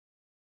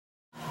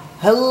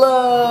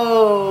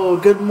Hello!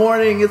 Good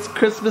morning, it's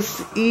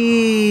Christmas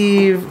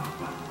Eve!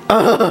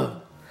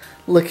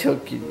 Look how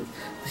cute.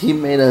 He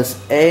made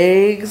us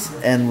eggs,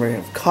 and we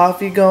have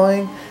coffee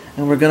going,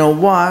 and we're gonna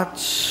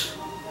watch...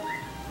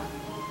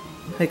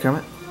 Hey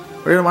Kermit.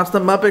 We're gonna watch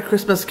the Muppet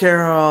Christmas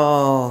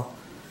Carol!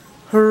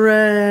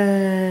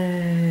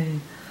 Hooray!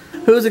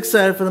 Who's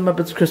excited for the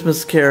Muppets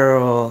Christmas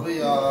Carol?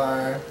 We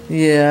are.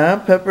 Yeah,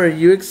 Pepper, are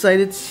you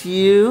excited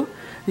too?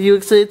 Are you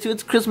excited too?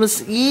 It's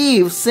Christmas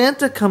Eve.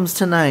 Santa comes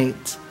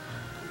tonight.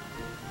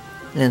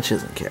 And she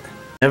doesn't care.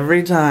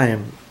 Every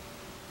time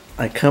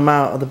I come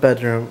out of the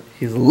bedroom,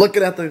 he's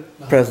looking at the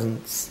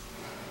presents.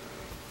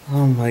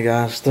 Oh my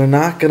gosh, they're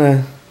not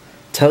gonna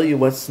tell you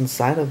what's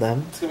inside of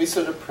them. It's gonna be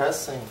so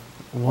depressing.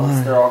 Why?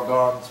 Once they're all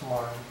gone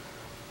tomorrow.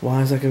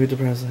 Why is that gonna be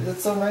depressing?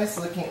 It's so nice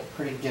looking at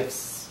pretty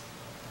gifts.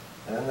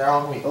 And then they're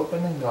all gonna be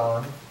open and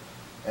gone.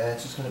 And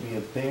it's just gonna be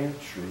a bare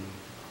tree.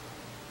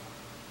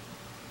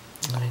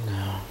 I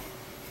know.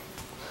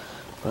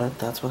 But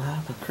that's what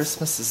happened.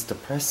 Christmas is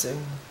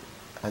depressing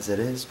as it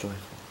is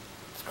joyful.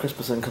 It's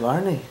Christmas in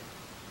Killarney.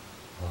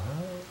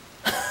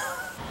 What?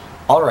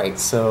 Alright,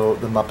 so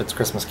The Muppets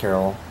Christmas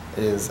Carol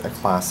is a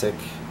classic.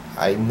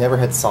 I never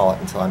had saw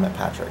it until I met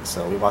Patrick,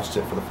 so we watched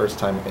it for the first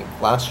time I think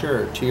last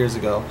year or 2 years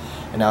ago,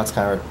 and now it's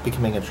kind of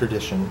becoming a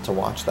tradition to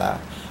watch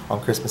that on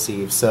Christmas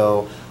Eve,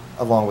 so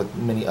along with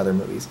many other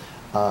movies.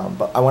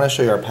 But I want to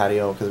show you our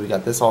patio because we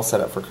got this all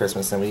set up for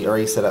Christmas, and we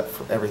already set up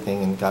for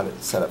everything and got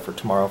it set up for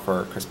tomorrow for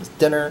our Christmas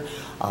dinner.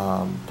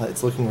 But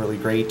it's looking really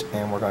great,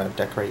 and we're going to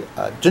decorate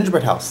a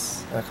gingerbread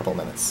house in a couple of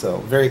minutes. So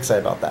very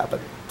excited about that, but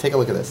take a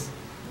look at this.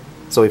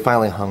 So we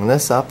finally hung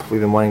this up.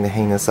 We've been wanting to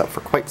hang this up for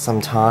quite some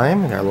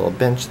time. We got our little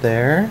bench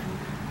there.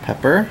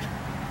 Pepper,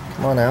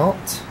 come on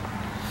out.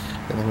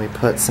 And then we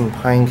put some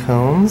pine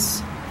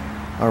cones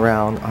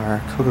around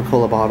our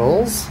Coca-Cola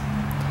bottles.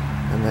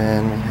 And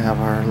then we have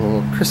our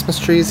little Christmas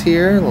trees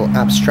here, a little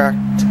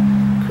abstract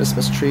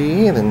Christmas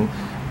tree. And then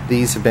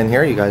these have been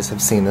here. You guys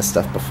have seen this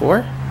stuff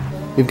before.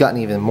 We've gotten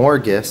even more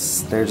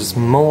gifts. There's just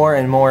more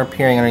and more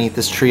appearing underneath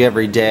this tree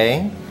every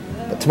day.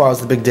 But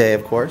tomorrow's the big day,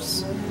 of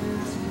course.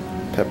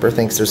 Pepper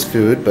thinks there's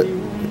food, but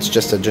it's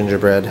just a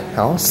gingerbread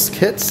house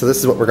kit. So this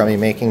is what we're going to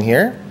be making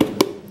here.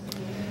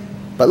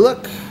 But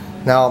look,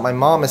 now my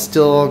mom is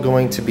still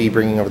going to be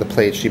bringing over the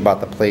plates. She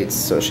bought the plates,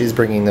 so she's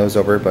bringing those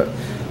over. But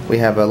we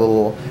have a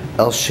little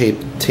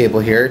L-shaped table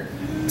here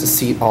to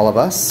seat all of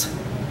us.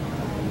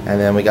 And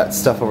then we got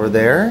stuff over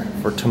there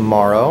for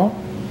tomorrow.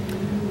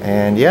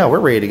 And yeah, we're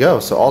ready to go.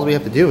 So all we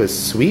have to do is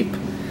sweep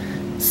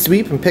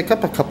and pick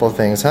up a couple of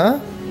things, huh?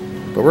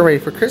 But we're ready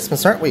for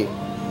Christmas, aren't we?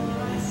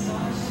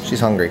 She's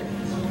hungry,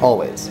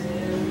 always.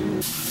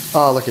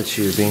 Oh, look at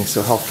you being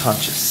so health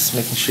conscious,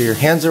 making sure your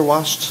hands are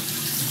washed.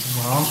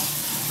 Well,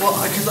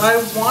 because I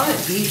want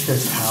to eat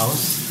this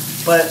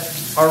house, but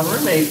our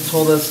roommate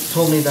told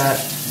me that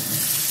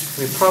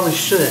we probably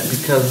shouldn't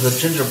because the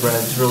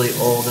gingerbread's really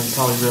old and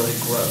probably really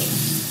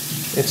gross.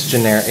 It's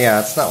generic, yeah.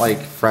 It's not like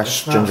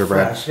fresh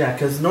gingerbread. Fresh, yeah,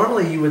 because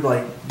normally you would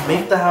like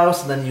make the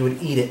house and then you would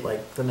eat it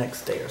like the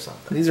next day or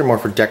something. These are more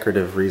for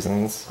decorative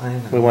reasons. I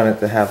know. We wanted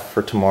to have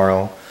for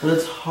tomorrow. But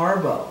it's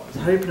Harbo.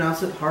 How do you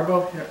pronounce it?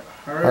 Harbo?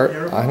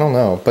 I don't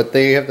know, but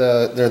they have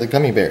they're the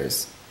gummy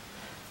bears.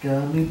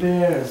 Gummy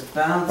bears.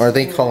 Or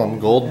they call them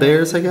gold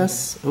bears, I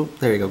guess. Oh,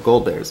 there you go,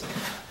 gold bears.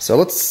 So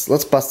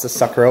let's bust this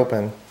sucker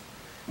open.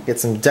 Get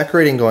some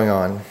decorating going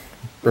on.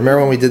 Remember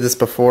when we did this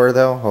before,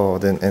 though? Oh,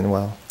 it didn't end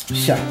well.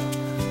 Shut.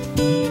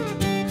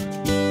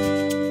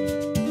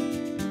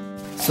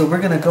 So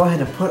we're gonna go ahead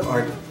and put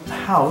our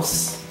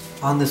house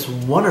on this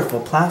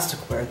wonderful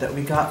plasticware that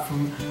we got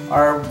from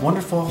our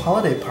wonderful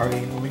holiday party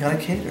when we got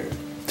it catered.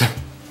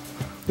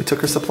 We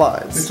took our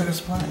supplies. We took our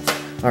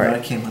supplies. All right. I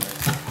came with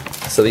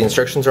it. So the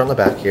instructions are on the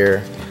back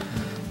here.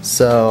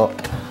 So,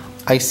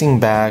 icing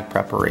bag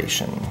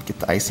preparation. Get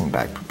the icing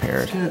bag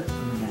prepared.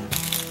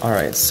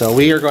 Alright, so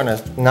we are going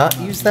to not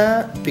use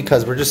that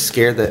because we're just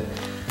scared that,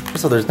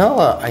 so there's not a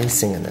lot of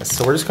icing in this.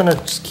 So we're just going to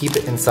just keep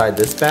it inside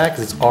this bag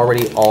because it's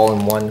already all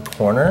in one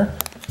corner.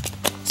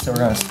 So we're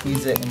going to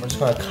squeeze it and we're just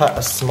going to cut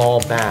a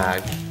small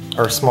bag,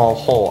 or a small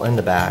hole in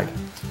the bag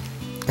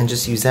and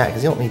just use that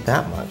because you don't need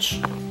that much.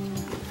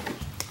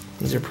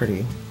 These are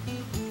pretty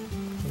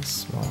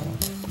small.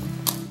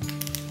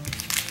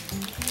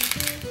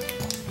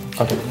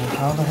 Okay.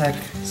 How the heck?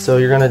 So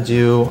you're going to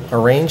do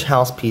arrange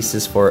house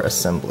pieces for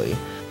assembly.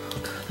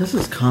 This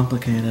is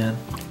complicated.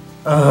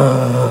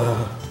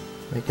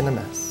 Making a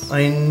mess.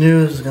 I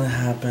knew this was gonna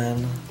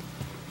happen.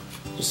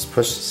 Just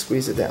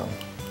squeeze it down.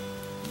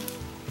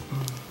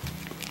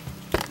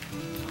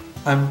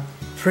 I'm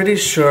pretty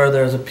sure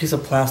there's a piece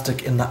of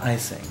plastic in the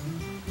icing.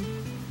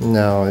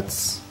 No,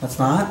 it's... That's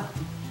not?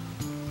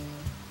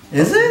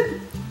 Is it?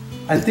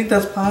 I think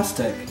that's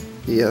plastic.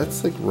 Yeah,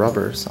 that's like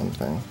rubber or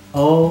something.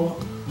 Oh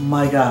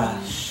my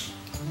gosh.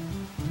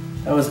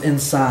 That was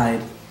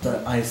inside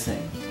the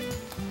icing.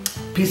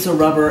 Piece of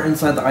rubber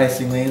inside the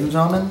icing, ladies and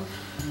gentlemen.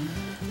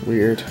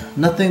 Weird.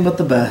 Nothing but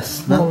the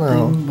best.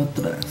 Nothing but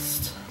the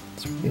best.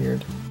 It's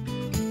weird.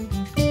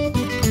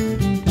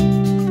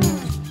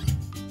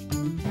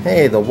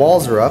 Hey, the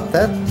walls are up.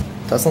 That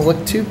doesn't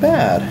look too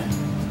bad.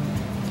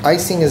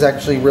 Icing is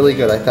actually really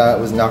good. I thought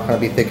it was not going to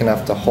be thick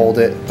enough to hold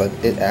it, but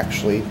it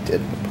actually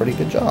did a pretty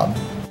good job.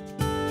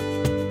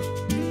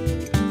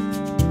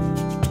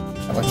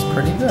 That looks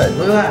pretty good.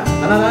 Look at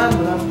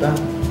that.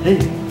 Hey.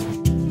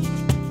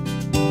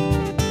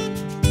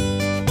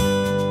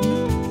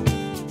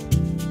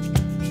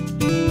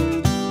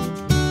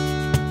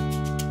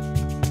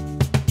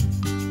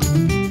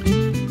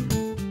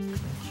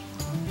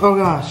 Oh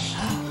gosh.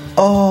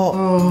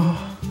 Oh.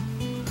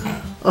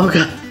 Oh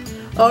god.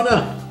 Oh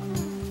no.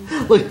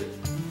 Look.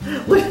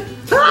 Look.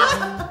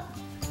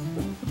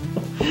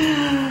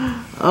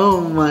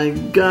 Oh my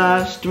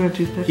gosh. Do we have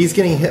toothpick? He's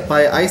getting hit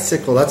by an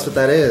icicle. That's what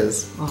that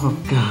is. Oh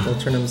god. I'll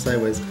turn him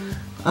sideways.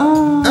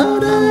 Oh, Oh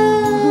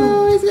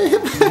no. He's getting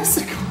hit by an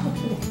icicle.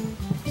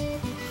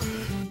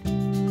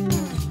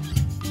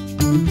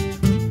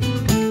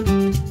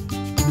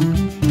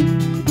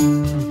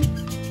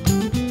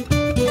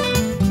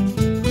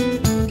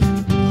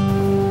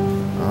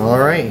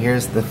 Alright,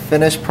 here's the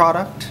finished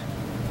product.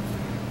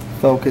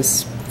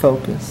 Focus,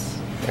 focus.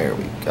 There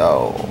we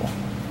go.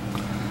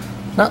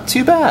 Not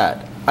too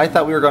bad. I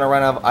thought we were going to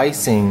run out of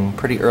icing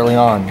pretty early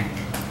on.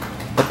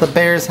 But the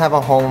bears have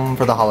a home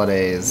for the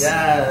holidays.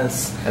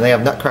 yes. And they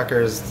have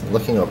nutcrackers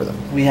looking over them.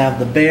 We have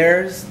the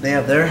bears, they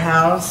have their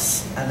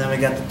house, and then we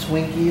got the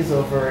Twinkies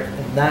over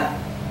in that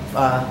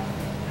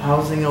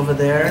housing over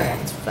there.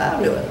 It's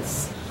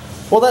fabulous.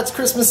 Well, that's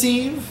Christmas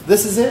Eve.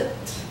 This is it.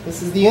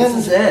 This is the end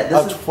This is it.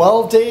 of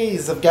 12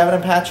 days of Gavin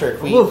and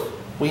Patrick. Oof.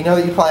 We know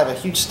that you probably have a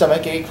huge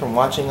stomach ache from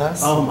watching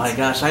us. Oh my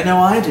gosh, I know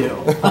I do.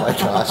 Oh my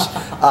gosh.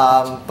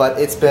 But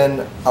it's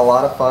been a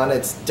lot of fun.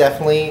 It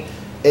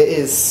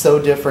is so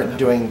different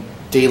doing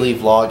daily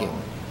vlogging.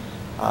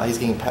 He's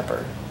getting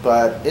pepper.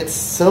 But it's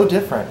so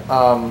different.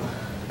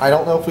 I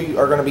don't know if we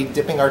are going to be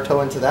dipping our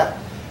toe into that.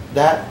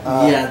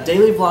 Yeah,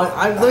 daily vlog.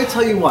 Let me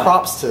tell you what.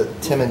 Props to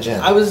Tim and Jen.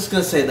 I was just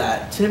going to say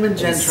that. Tim and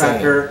Jen Insane.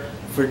 Tracker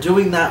for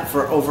doing that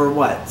for over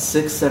what,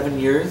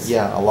 6-7 years?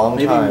 Yeah, a long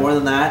maybe time. Maybe more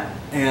than that.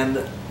 And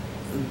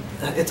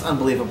it's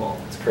unbelievable.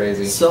 It's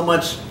crazy. So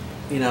much,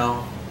 you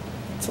know.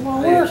 It's a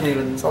lot of work.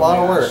 It's a lot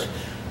of work.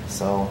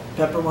 So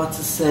Pepper wants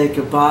to say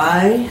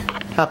goodbye.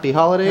 Happy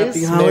holidays.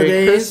 Happy holidays.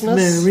 Merry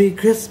Christmas. Merry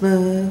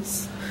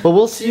Christmas. Well,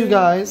 we'll see you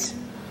guys.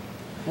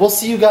 We'll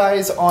see you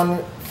guys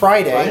on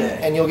Friday.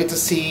 And you'll get to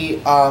see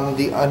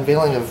the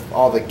unveiling of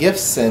all the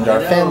gifts and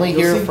our family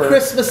here for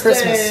Christmas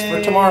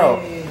for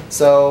tomorrow.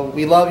 So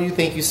we love you.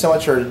 Thank you so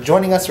much for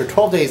joining us for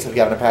 12 days of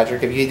Gavin and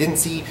Patrick. If you didn't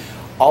see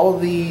all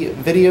of the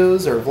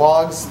videos or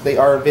vlogs, they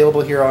are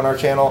available here on our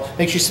channel.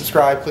 Make sure you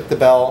subscribe, click the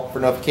bell for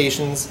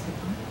notifications.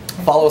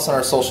 Follow us on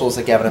our socials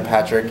at Gavin and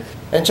Patrick.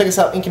 And check us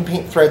out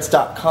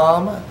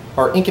inkandpaintthreads.com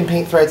or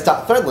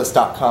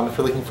inkandpaintthreads.threadless.com if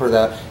you're looking for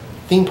the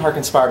theme park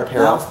inspired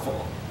apparel.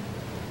 Mouthful.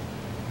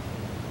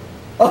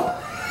 Oh.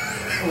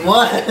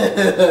 What?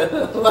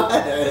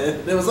 What?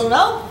 It was a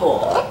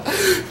mouthful.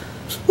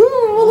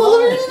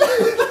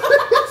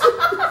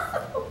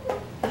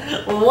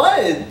 What?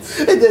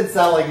 It did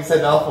sound like you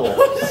said mouthful.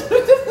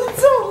 It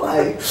sounded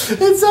like.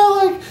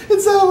 It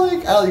sounded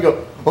like. Oh, you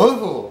go.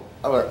 Oh.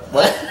 I'm like,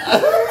 what?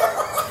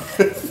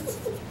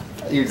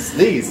 You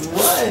sneezed.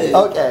 What?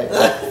 Okay.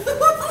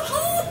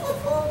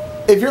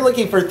 If you're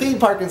looking for theme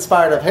park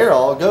inspired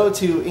apparel, go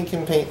to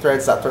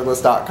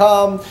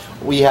inkandpaintthreads.threadless.com.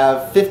 We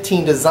have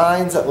 15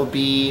 designs that will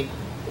be.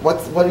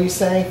 What are you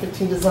saying?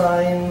 15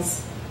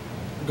 designs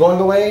going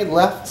away?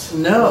 Left?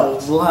 No,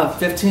 we'll have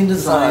 15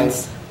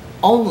 designs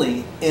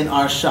only in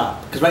our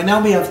shop. Because right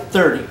now we have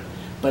 30,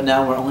 but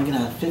now we're only going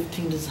to have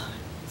 15 designs.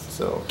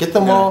 So get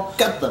them all.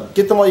 Get them.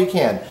 Get them all you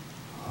can.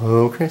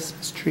 Oh,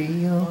 Christmas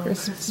tree, oh,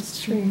 Christmas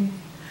tree.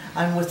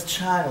 I'm with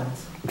child.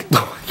 Oh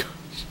my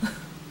gosh.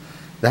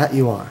 That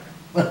you are.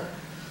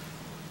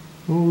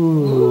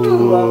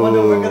 Ooh, I wonder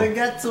what we're going to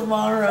get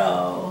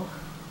tomorrow.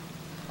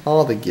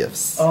 All the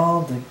gifts.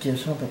 All the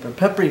gifts. Oh, Pepper.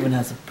 Pepper even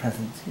has a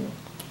present too.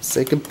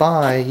 Say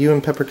goodbye. You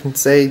and Pepper can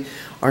say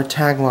our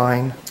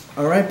tagline.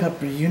 Alright,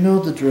 Pepper, you know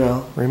the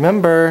drill.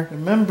 Remember,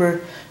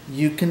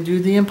 you can do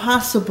the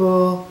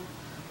impossible.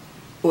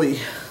 Oi.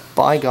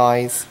 bye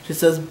guys. She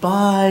says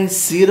bye.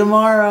 See you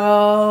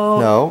tomorrow.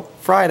 No,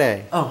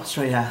 Friday. Oh, that's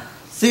right, yeah.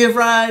 See you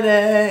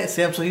Friday.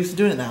 See, I'm so used to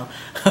doing it now.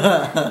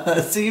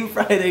 See you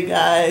Friday,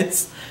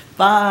 guys.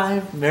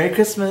 Bye. Merry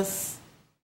Christmas.